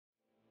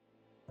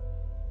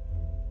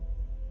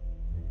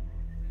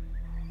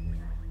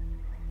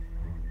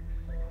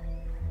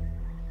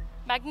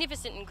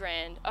Magnificent and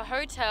grand, a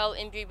hotel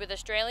imbued with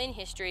Australian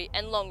history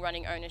and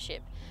long-running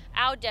ownership.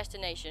 Our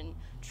destination,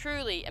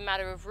 truly a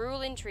matter of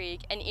rural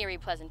intrigue and eerie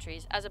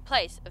pleasantries as a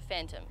place of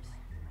phantoms.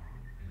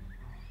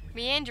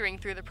 Meandering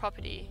through the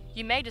property,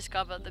 you may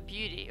discover the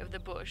beauty of the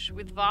bush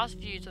with vast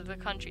views of the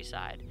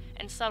countryside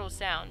and subtle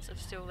sounds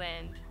of still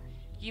land.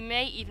 You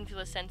may even feel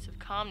a sense of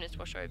calmness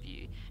wash over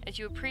you as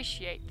you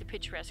appreciate the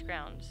picturesque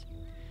grounds.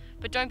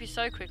 But don't be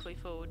so quickly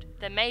fooled,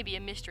 there may be a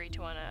mystery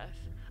to unearth.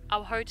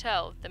 Our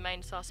hotel, the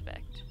main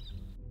suspect.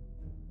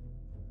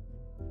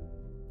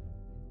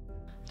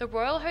 The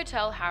Royal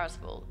Hotel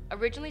Harrisville,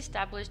 originally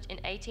established in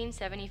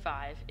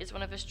 1875, is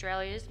one of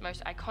Australia's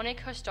most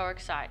iconic historic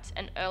sites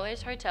and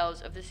earliest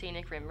hotels of the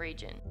Scenic Rim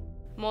region.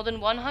 More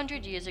than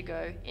 100 years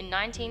ago, in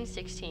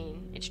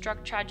 1916, it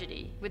struck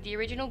tragedy, with the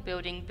original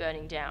building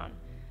burning down.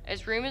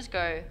 As rumours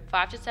go,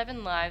 5 to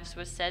 7 lives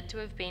were said to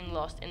have been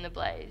lost in the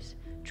blaze,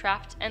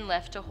 trapped and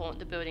left to haunt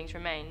the building's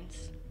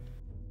remains.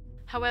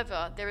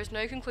 However, there is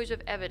no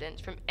conclusive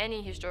evidence from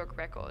any historic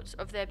records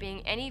of there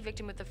being any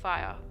victim of the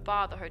fire,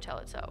 bar the hotel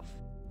itself.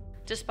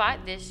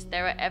 Despite this,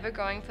 there are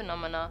ever-growing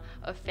phenomena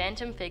of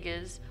phantom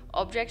figures,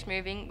 objects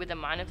moving with a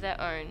mind of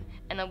their own,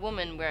 and a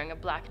woman wearing a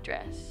black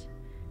dress.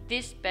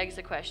 This begs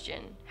the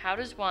question, how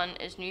does one,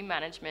 as new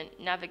management,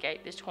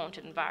 navigate this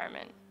haunted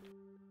environment?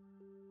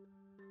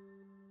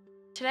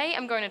 Today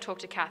I'm going to talk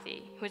to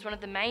Kathy, who is one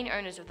of the main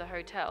owners of the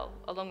hotel,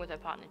 along with her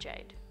partner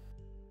Jade.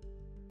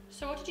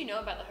 So what did you know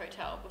about the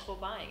hotel before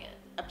buying it?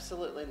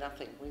 Absolutely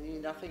nothing. We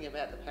knew nothing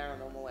about the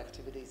paranormal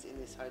activities in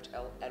this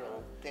hotel at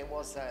all. There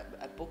was a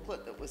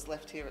booklet that was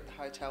left here at the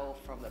hotel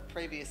from the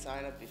previous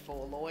owner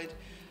before Lloyd,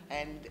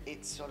 and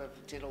it sort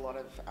of did a lot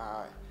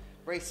of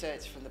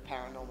research from the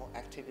paranormal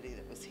activity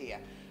that was here.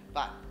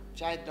 But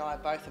Jade and I are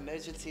both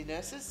emergency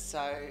nurses,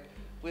 so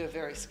we were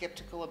very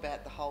sceptical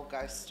about the whole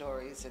ghost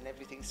stories and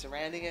everything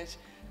surrounding it,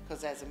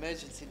 because as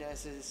emergency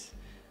nurses,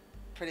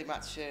 pretty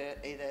much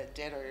either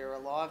dead or you're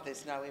alive,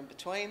 there's no in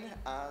between,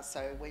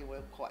 so we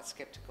were quite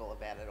sceptical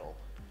about it all.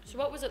 So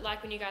what was it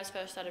like when you guys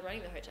first started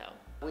running the hotel?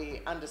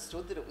 We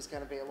understood that it was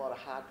going to be a lot of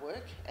hard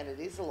work, and it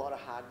is a lot of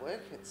hard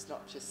work. It's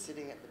not just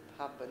sitting at the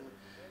pub and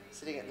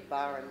sitting at the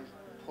bar and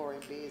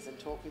pouring beers and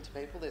talking to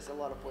people. There's a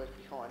lot of work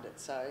behind it.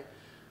 So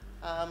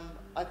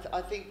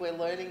I think we're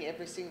learning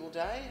every single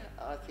day.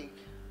 I think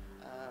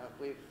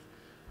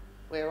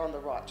we're on the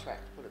right track,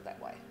 put it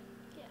that way.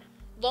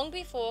 Long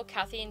before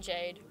Kathy and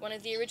Jade, one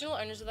of the original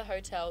owners of the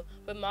hotel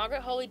were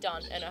Margaret Holly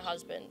Dunn and her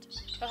husband.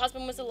 Her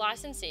husband was a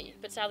licensee,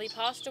 but sadly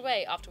passed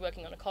away after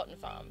working on a cotton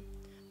farm.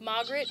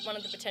 Margaret, one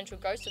of the potential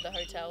ghosts of the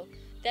hotel,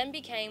 then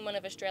became one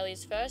of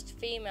Australia's first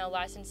female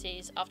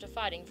licensees after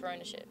fighting for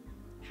ownership.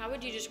 How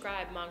would you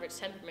describe Margaret's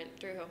temperament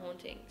through her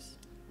hauntings?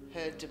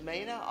 Her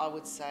demeanour, I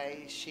would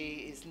say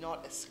she is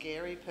not a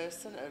scary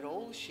person at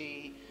all.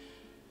 She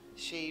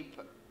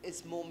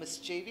is more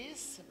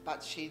mischievous,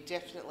 but she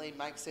definitely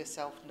makes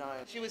herself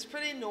known. She was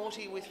pretty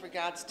naughty with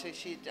regards to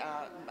she'd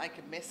make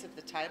a mess of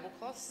the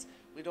tablecloths.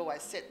 We'd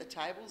always set the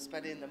tables,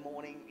 but in the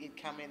morning you'd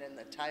come in and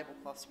the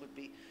tablecloths would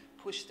be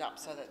pushed up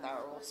so that they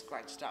were all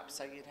scratched up,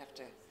 so you'd have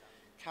to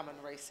come and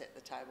reset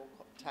the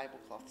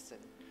tablecloths.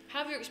 How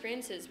have your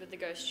experiences with the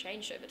ghosts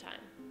changed over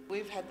time?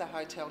 We've had the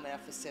hotel now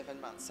for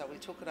 7 months, so we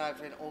took it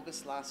over in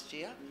August last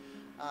year.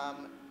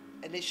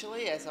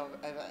 Initially, as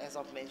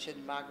I've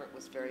mentioned, Margaret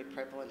was very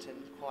prevalent and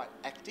quite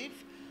active.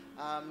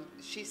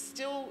 She's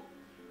still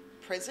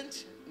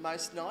present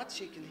most nights.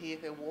 You can hear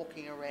her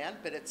walking around,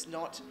 but it's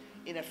not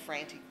in a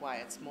frantic way.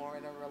 It's more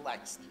in a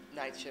relaxed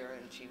nature,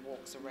 and she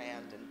walks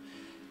around.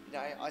 And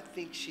I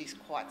think she's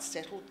quite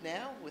settled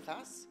now with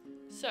us.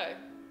 So,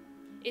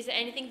 is there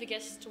anything for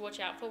guests to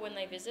watch out for when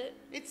they visit?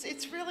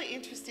 It's really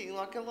interesting.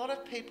 Like, a lot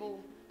of people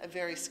are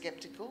very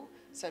sceptical,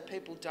 so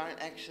people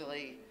don't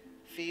actually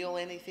feel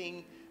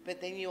anything. But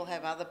then you'll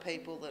have other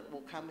people that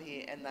will come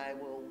here and they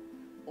will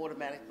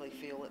automatically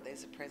feel that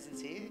there's a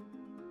presence here.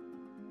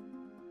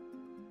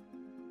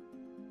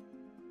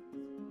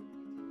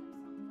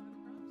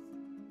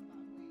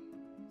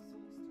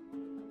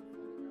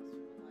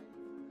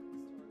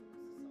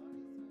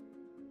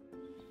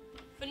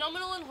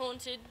 Phenomenal and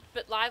haunted,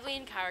 but lively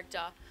in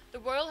character, the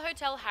Royal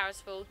Hotel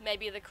Harrisville may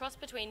be the cross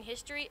between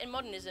history and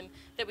modernism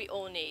that we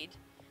all need.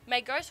 May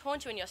ghosts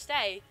haunt you in your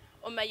stay,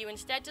 or may you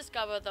instead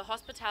discover the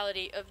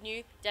hospitality of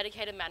new,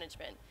 dedicated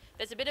management.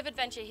 There's a bit of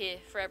adventure here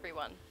for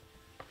everyone.